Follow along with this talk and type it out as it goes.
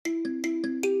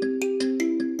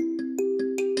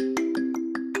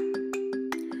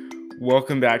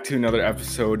Welcome back to another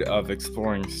episode of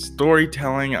Exploring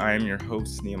Storytelling. I am your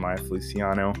host, Nehemiah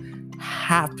Feliciano.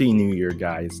 Happy New Year,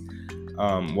 guys.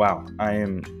 Wow, I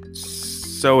am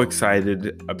so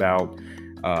excited about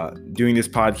doing this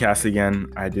podcast again.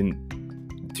 I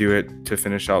didn't do it to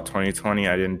finish out 2020.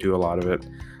 I didn't do a lot of it.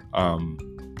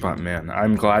 But man,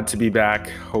 I'm glad to be back.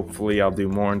 Hopefully I'll do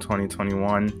more in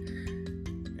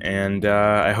 2021. And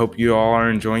I hope you all are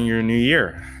enjoying your new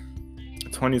year.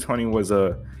 2020 was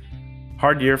a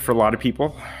hard year for a lot of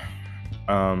people.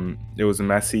 It was a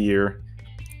messy year.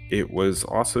 It was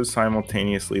also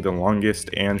simultaneously the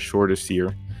longest and shortest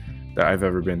year that I've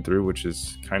ever been through, which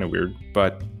is kind of weird.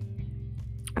 But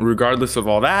regardless of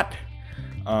all that,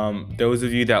 those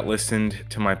of you that listened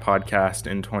to my podcast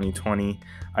in 2020,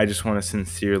 I just want to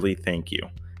sincerely thank you.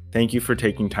 Thank you for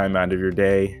taking time out of your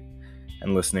day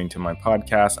and listening to my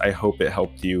podcast. I hope it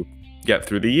helped you get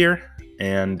through the year.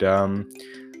 And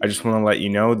I just want to let you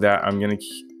know that I'm going to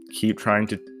keep trying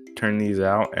to turn these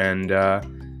out and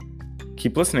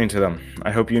keep listening to them.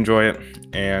 I hope you enjoy it.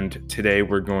 And today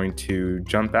we're going to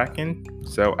jump back in.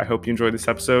 So I hope you enjoy this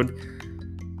episode.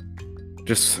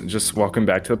 Just welcome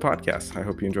back to the podcast. I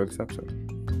hope you enjoyed this episode.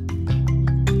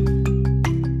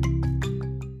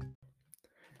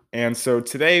 And so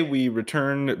today we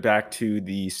return back to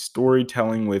the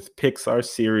Storytelling with Pixar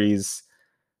series.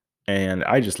 And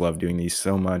I just love doing these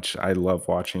so much. I love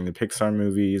watching the Pixar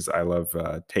movies. I love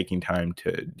taking time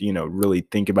to, really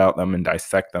think about them and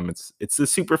dissect them. It's a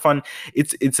super fun.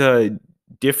 It's a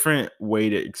different way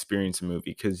to experience a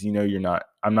movie because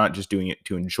I'm not just doing it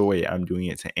to enjoy it. I'm doing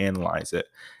it to analyze it,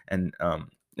 and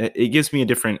it gives me a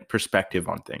different perspective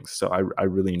on things. So I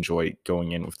really enjoy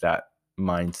going in with that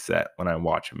mindset when I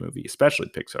watch a movie, especially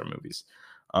Pixar movies.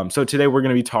 So today we're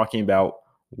going to be talking about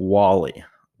WALL-E.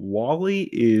 WALL-E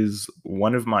is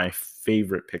one of my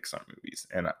favorite Pixar movies.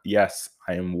 And yes,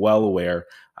 I am well aware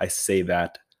I say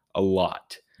that a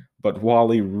lot. But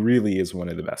WALL-E really is one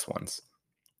of the best ones.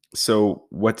 So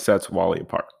what sets WALL-E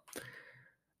apart?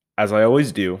 As I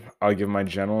always do, I'll give my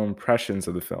general impressions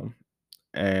of the film.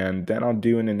 And then I'll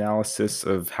do an analysis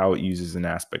of how it uses an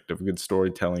aspect of good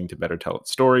storytelling to better tell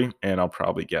its story. And I'll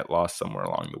probably get lost somewhere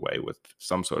along the way with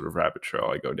some sort of rabbit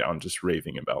trail I go down just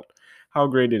raving about how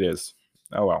great it is.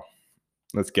 Oh well,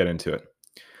 let's get into it.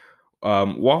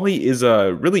 WALL-E is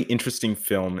a really interesting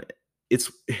film.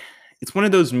 It's one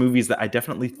of those movies that I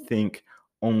definitely think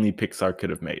only Pixar could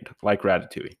have made, like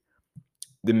Ratatouille.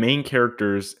 The main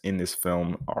characters in this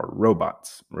film are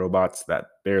robots that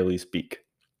barely speak,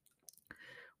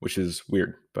 which is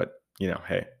weird, but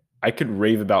hey, I could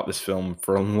rave about this film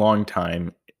for a long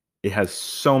time. It has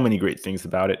so many great things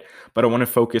about it, but I want to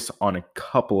focus on a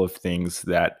couple of things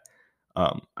that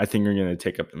I think are going to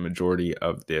take up the majority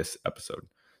of this episode.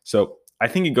 So I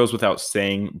think it goes without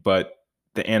saying, but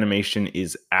the animation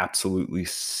is absolutely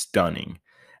stunning.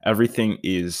 Everything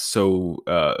is so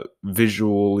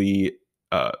visually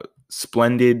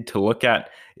splendid to look at.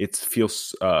 It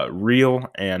feels real,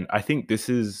 and I think this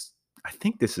is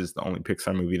the only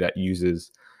Pixar movie that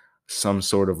uses some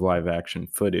sort of live action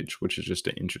footage, which is just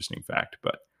an interesting fact.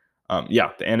 But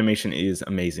the animation is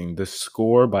amazing. The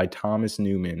score by Thomas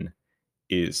Newman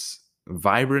is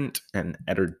vibrant and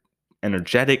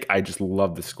energetic. I just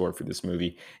love the score for this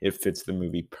movie. It fits the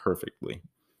movie perfectly.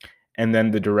 And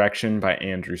then the direction by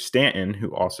Andrew Stanton,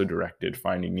 who also directed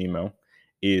Finding Nemo,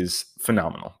 is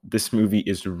phenomenal. This movie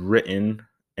is written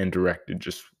and directed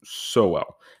just so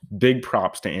well. Big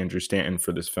props to Andrew Stanton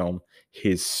for this film.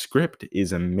 His script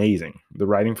is amazing. The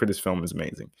writing for this film is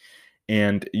amazing.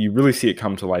 And you really see it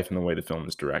come to life in the way the film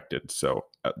is directed. So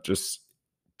just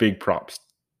big props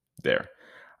there.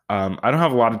 I don't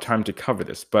have a lot of time to cover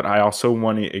this, but I also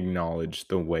want to acknowledge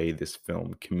the way this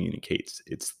film communicates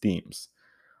its themes.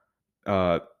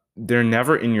 They're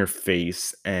never in your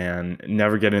face and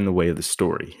never get in the way of the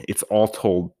story. It's all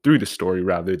told through the story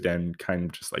rather than kind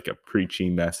of just like a preachy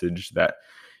message that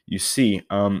you see.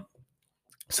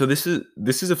 So this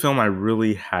is a film I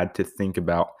really had to think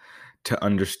about to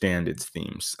understand its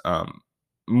themes,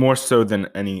 more so than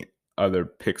any other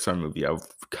Pixar movie I've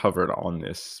covered on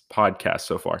this podcast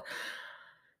so far.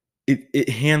 It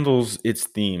handles its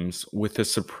themes with a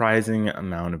surprising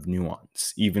amount of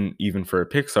nuance, even for a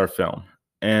Pixar film.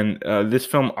 And this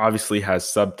film obviously has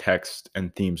subtext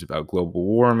and themes about global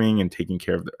warming and taking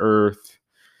care of the earth,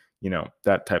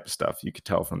 that type of stuff. You could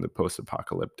tell from the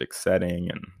post-apocalyptic setting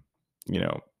and,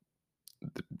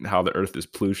 how the earth is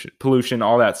pollution,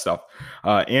 all that stuff.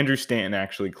 Andrew Stanton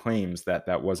actually claims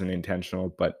that wasn't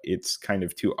intentional, but it's kind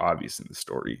of too obvious in the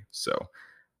story. So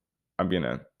I'm going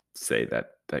to say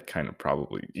that that kind of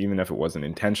probably, even if it wasn't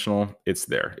intentional, it's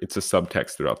there. It's a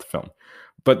subtext throughout the film.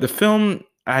 But the film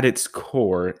at its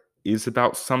core is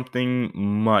about something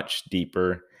much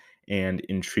deeper and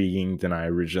intriguing than I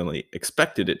originally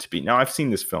expected it to be. Now, I've seen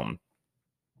this film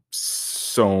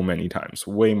so many times,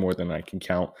 way more than I can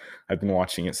count. I've been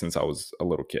watching it since I was a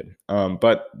little kid.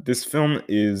 But this film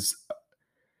is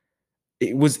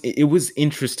it was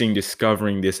interesting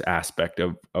discovering this aspect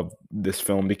of this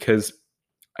film because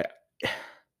I,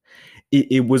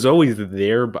 it was always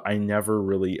there, but I never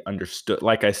really understood.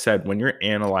 Like I said, when you're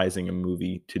analyzing a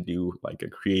movie to do like a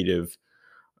creative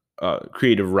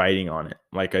writing on it,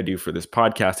 like I do for this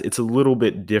podcast, it's a little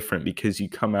bit different because you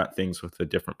come at things with a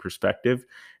different perspective,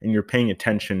 and you're paying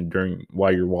attention during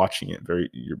while you're watching it.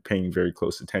 You're paying very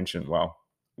close attention while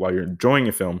you're enjoying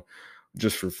a film.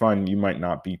 Just for fun, you might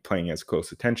not be paying as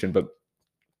close attention, but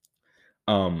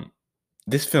um,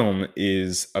 this film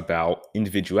is about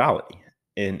individuality,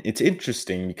 and it's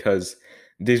interesting because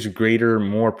this greater,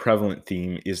 more prevalent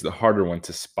theme is the harder one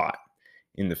to spot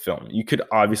in the film. You could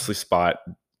obviously spot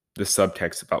the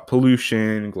subtext about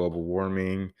pollution, global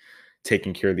warming,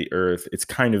 taking care of the earth. It's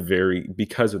kind of very,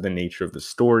 because of the nature of the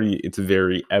story, it's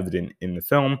very evident in the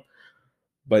film.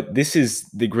 But this is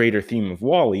the greater theme of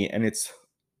WALL-E, and it's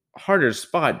harder to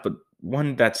spot, but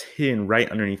one that's hidden right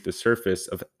underneath the surface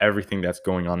of everything that's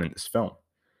going on in this film.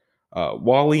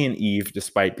 WALL-E and Eve,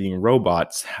 despite being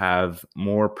robots, have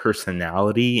more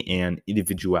personality and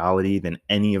individuality than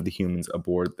any of the humans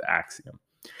aboard the Axiom.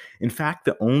 In fact,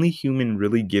 the only human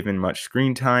really given much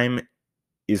screen time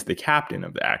is the captain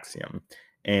of the Axiom,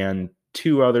 and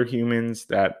two other humans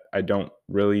that I don't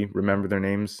really remember their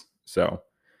names. So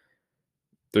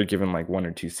they're given like one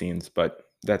or two scenes, but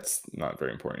that's not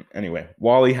very important. Anyway,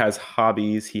 WALL-E has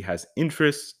hobbies, he has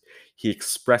interests, he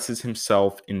expresses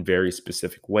himself in very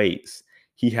specific ways.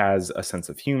 He has a sense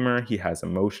of humor, he has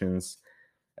emotions,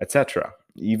 etc.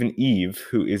 Even Eve,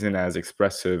 who isn't as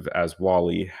expressive as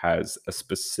WALL-E, has a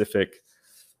specific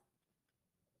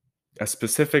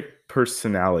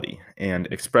personality and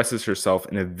expresses herself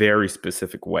in a very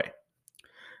specific way.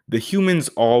 The humans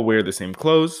all wear the same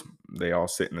clothes, they all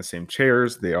sit in the same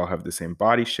chairs, they all have the same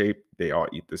body shape, they all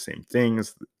eat the same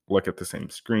things, look at the same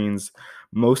screens.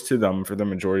 Most of them, for the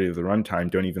majority of the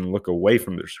runtime, don't even look away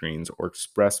from their screens or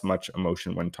express much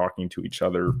emotion when talking to each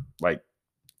other, like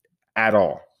at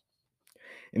all.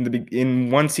 In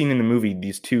one scene in the movie,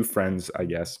 these two friends, I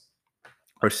guess,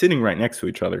 are sitting right next to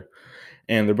each other,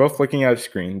 and they're both looking at a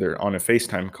screen. They're on a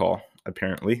FaceTime call,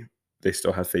 apparently. They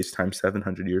still have FaceTime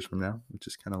 700 years from now, which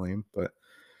is kind of lame, but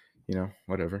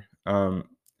whatever.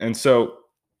 And so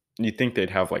you'd think they'd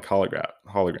have like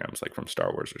holograms, like from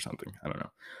Star Wars or something. I don't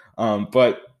know.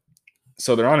 But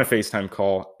so they're on a FaceTime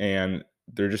call and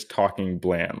they're just talking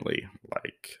blandly,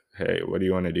 like, "Hey, what do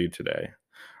you want to do today?"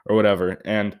 or whatever.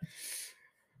 And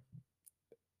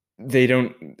they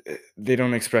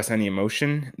don't express any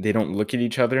emotion. They don't look at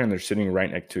each other, and they're sitting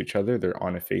right next to each other. They're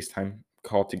on a FaceTime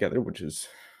call together, which is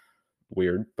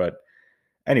weird, but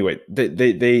anyway,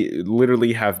 they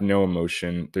literally have no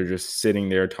emotion. They're just sitting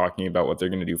there talking about what they're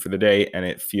going to do for the day, and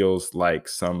it feels like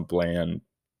some bland.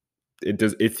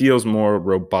 It feels more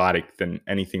robotic than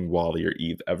anything WALL-E or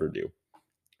Eve ever do.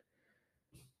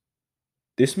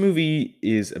 This movie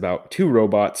is about two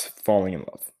robots falling in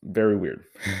love. Very weird,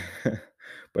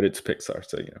 but it's Pixar,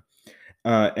 so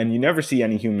and you never see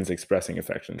any humans expressing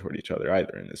affection toward each other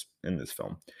either in this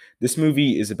film. This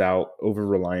movie is about over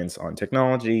reliance on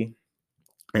technology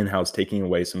and how it's taking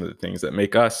away some of the things that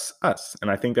make us us.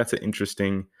 And I think that's an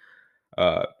interesting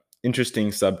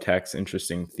subtext,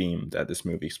 interesting theme that this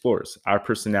movie explores. Our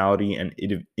personality and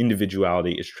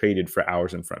individuality is traded for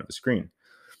hours in front of the screen.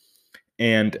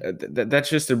 And that's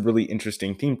just a really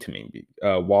interesting theme to me.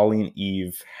 WALL-E and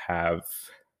Eve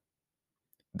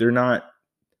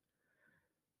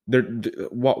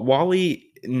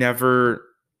WALL-E never,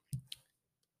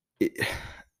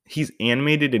 he's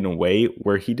animated in a way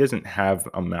where he doesn't have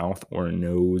a mouth or a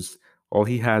nose. All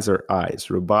he has are eyes,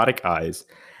 robotic eyes,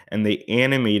 and they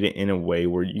animate it in a way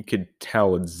where you could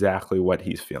tell exactly what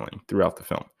he's feeling throughout the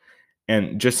film.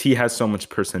 And just he has so much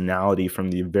personality from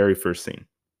the very first scene.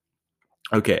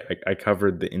 Okay, I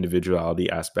covered the individuality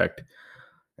aspect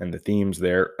and the themes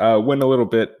there. Went a little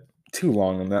bit too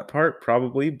long on that part,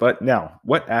 probably. But now,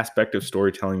 what aspect of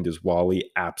storytelling does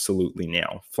WALL-E absolutely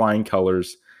nail? Flying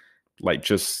colors, like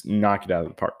just knock it out of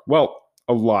the park. Well,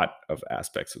 a lot of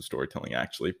aspects of storytelling,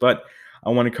 actually. But I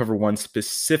want to cover one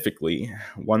specifically,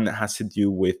 one that has to do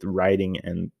with writing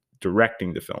and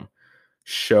directing the film.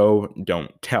 Show, don't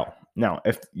tell. Now,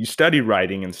 if you study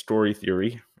writing and story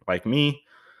theory, like me,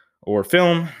 or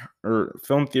film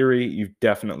theory, you've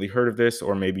definitely heard of this,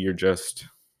 or maybe you're just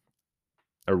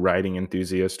a writing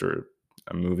enthusiast or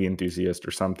a movie enthusiast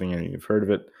or something and you've heard of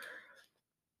it.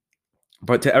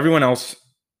 But to everyone else,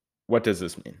 what does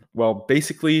this mean? Well,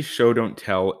 basically, show don't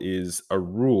tell is a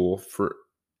rule for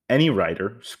any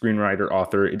writer, screenwriter,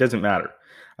 author, it doesn't matter.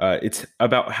 It's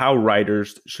about how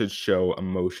writers should show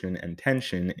emotion and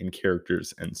tension in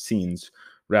characters and scenes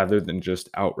rather than just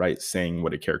outright saying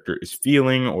what a character is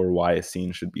feeling or why a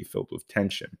scene should be filled with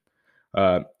tension.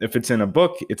 If it's in a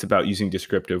book, it's about using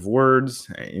descriptive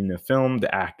words. In a film,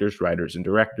 the actors, writers, and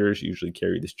directors usually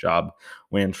carry this job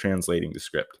when translating the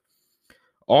script.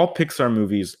 All Pixar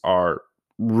movies are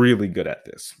really good at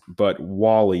this, but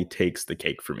WALL-E takes the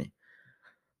cake for me.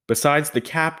 Besides the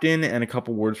captain and a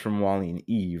couple words from WALL-E and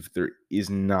Eve, there is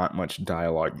not much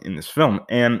dialogue in this film.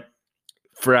 And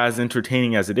for as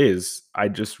entertaining as it is, I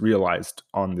just realized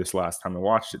on this last time I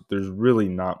watched it, there's really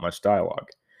not much dialogue.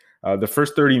 The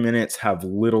first 30 minutes have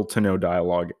little to no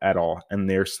dialogue at all, and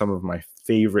they're some of my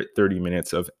favorite 30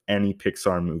 minutes of any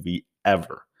Pixar movie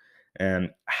ever.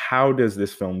 And how does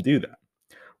this film do that?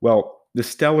 Well, the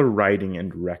stellar writing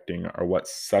and directing are what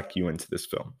suck you into this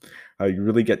film. You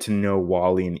really get to know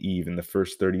WALL-E and Eve in the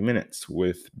first 30 minutes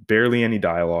with barely any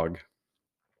dialogue.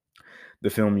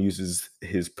 The film uses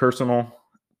his personal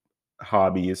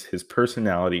hobbies, his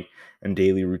personality, and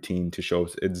daily routine to show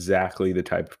us exactly the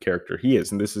type of character he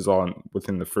is. And this is all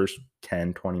within the first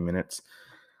 10, 20 minutes.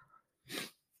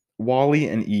 WALL-E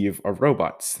and Eve are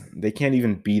robots. They can't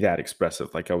even be that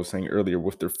expressive. Like I was saying earlier,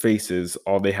 with their faces,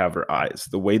 all they have are eyes.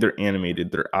 The way they're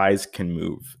animated, their eyes can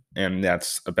move. And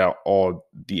that's about all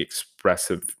the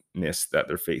expressiveness that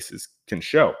their faces can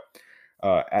show.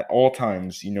 At all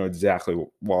times, you know exactly what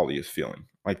WALL-E is feeling.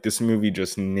 Like this movie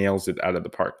just nails it out of the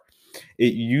park.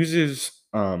 It uses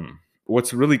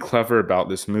what's really clever about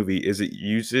this movie is it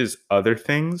uses other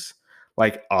things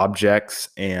like objects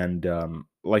and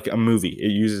like a movie.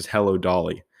 It uses Hello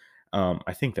Dolly.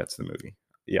 I think that's the movie.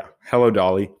 Yeah, Hello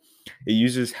Dolly. It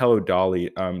uses Hello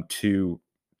Dolly to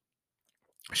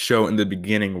show in the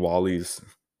beginning WALL-E's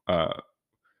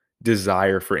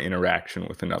desire for interaction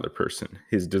with another person,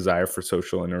 his desire for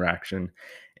social interaction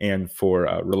and for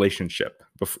a relationship,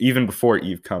 even before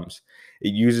Eve comes.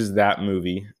 It uses that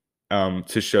movie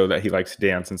to show that he likes to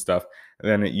dance and stuff. And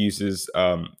then it uses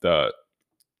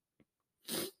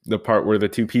the part where the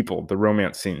two people, the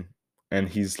romance scene, and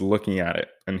he's looking at it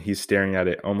and he's staring at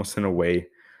it almost in a way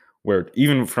where,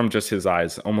 even from just his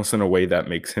eyes, almost in a way that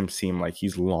makes him seem like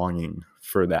he's longing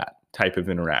for that type of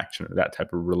interaction or that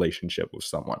type of relationship with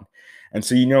someone. And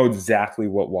so you know exactly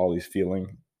what WALL-E's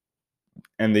feeling.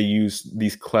 And they use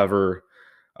these clever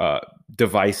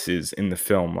devices in the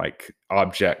film, like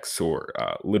objects or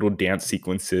little dance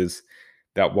sequences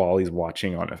that WALL-E's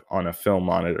watching on a film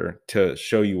monitor to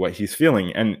show you what he's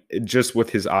feeling, and just with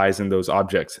his eyes and those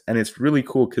objects. And it's really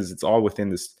cool because it's all within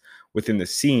the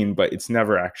scene, but it's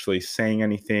never actually saying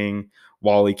anything.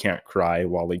 WALL-E can't cry.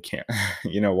 WALL-E can't,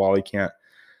 WALL-E can't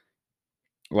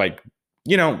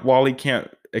WALL-E can't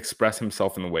express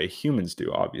himself in the way humans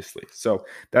do, obviously. So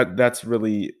that's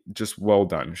really just well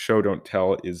done. Show don't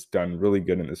tell is done really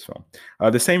good in this film.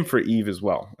 The same for Eve as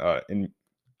well.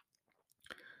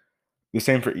 The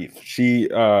same for Eve. She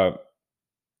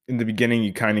in the beginning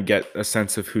you kind of get a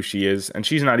sense of who she is, and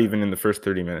she's not even in the first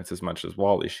 30 minutes as much as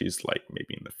WALL-E. She's like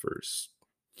maybe in the first.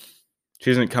 She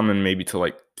doesn't come in maybe till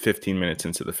like 15 minutes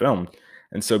into the film,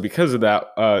 and so because of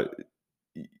that,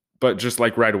 but just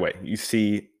like right away, you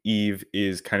see Eve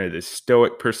is kind of this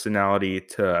stoic personality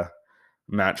to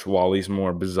match WALL-E's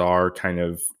more bizarre kind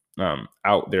of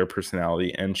out there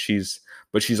personality, and she's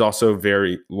also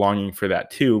very longing for that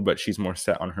too, but she's more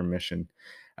set on her mission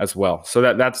as well. So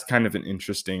that's kind of an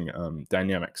interesting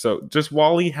dynamic. So just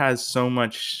WALL-E has so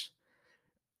much.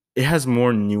 It has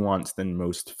more nuance than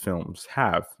most films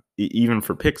have, even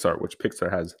for Pixar, which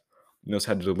Pixar knows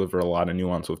how to deliver a lot of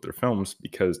nuance with their films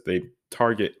because they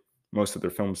target most of their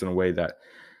films in a way that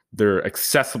they're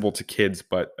accessible to kids,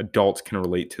 but adults can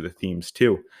relate to the themes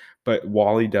too. But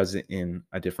WALL-E does it in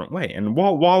a different way. And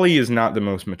WALL-E is not the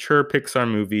most mature Pixar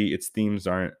movie. Its themes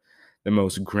aren't the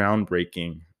most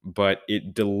groundbreaking, but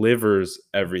it delivers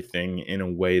everything in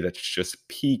a way that's just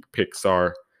peak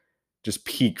Pixar, just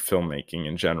peak filmmaking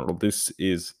in general. This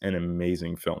is an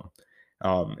amazing film.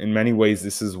 In many ways,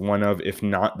 this is one of, if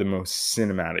not the most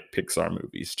cinematic Pixar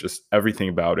movies. Just everything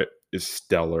about it is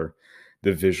stellar.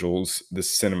 The visuals, the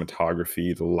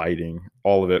cinematography, the lighting,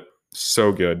 all of it,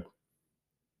 so good.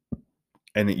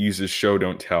 And it uses show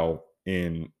don't tell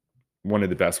in one of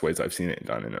the best ways I've seen it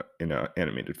done in an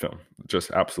animated film. Just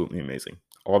absolutely amazing.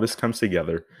 All this comes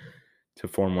together to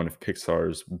form one of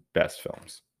Pixar's best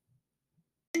films.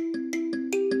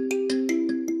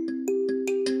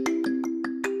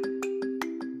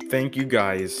 Thank you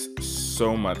guys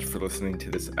so much for listening to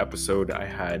this episode. I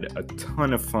had a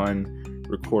ton of fun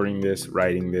recording this,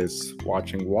 writing this,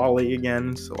 watching WALL-E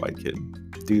again so I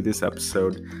could do this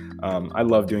episode. I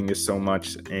love doing this so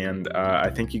much, and I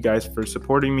thank you guys for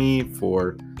supporting me,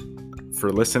 for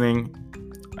listening.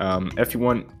 If you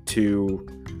want to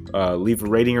leave a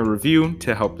rating or review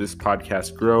to help this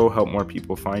podcast grow, help more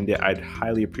people find it, I'd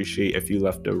highly appreciate if you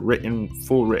left a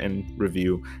full written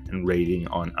review and rating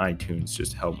on iTunes,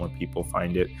 just to help more people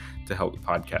find it, to help the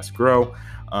podcast grow.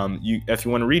 If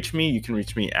you want to reach me, you can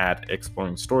reach me at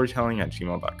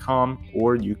exploringstorytelling@gmail.com,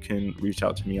 or you can reach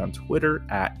out to me on Twitter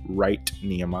at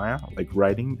WriteNehemiah, like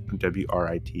writing,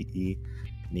 WRITE,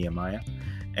 Nehemiah.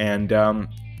 And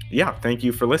yeah, thank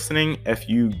you for listening. If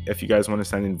you guys want to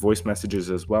send in voice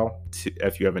messages as well,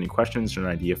 if you have any questions or an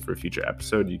idea for a future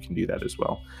episode, you can do that as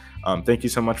well. Thank you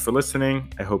so much for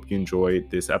listening. I hope you enjoyed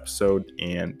this episode,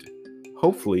 and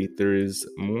hopefully there is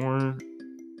more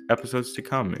episodes to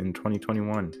come in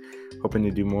 2021. Hoping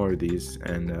to do more of these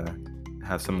and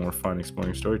have some more fun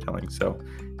exploring storytelling. So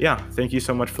yeah, thank you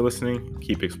so much for listening.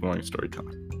 Keep exploring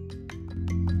storytelling.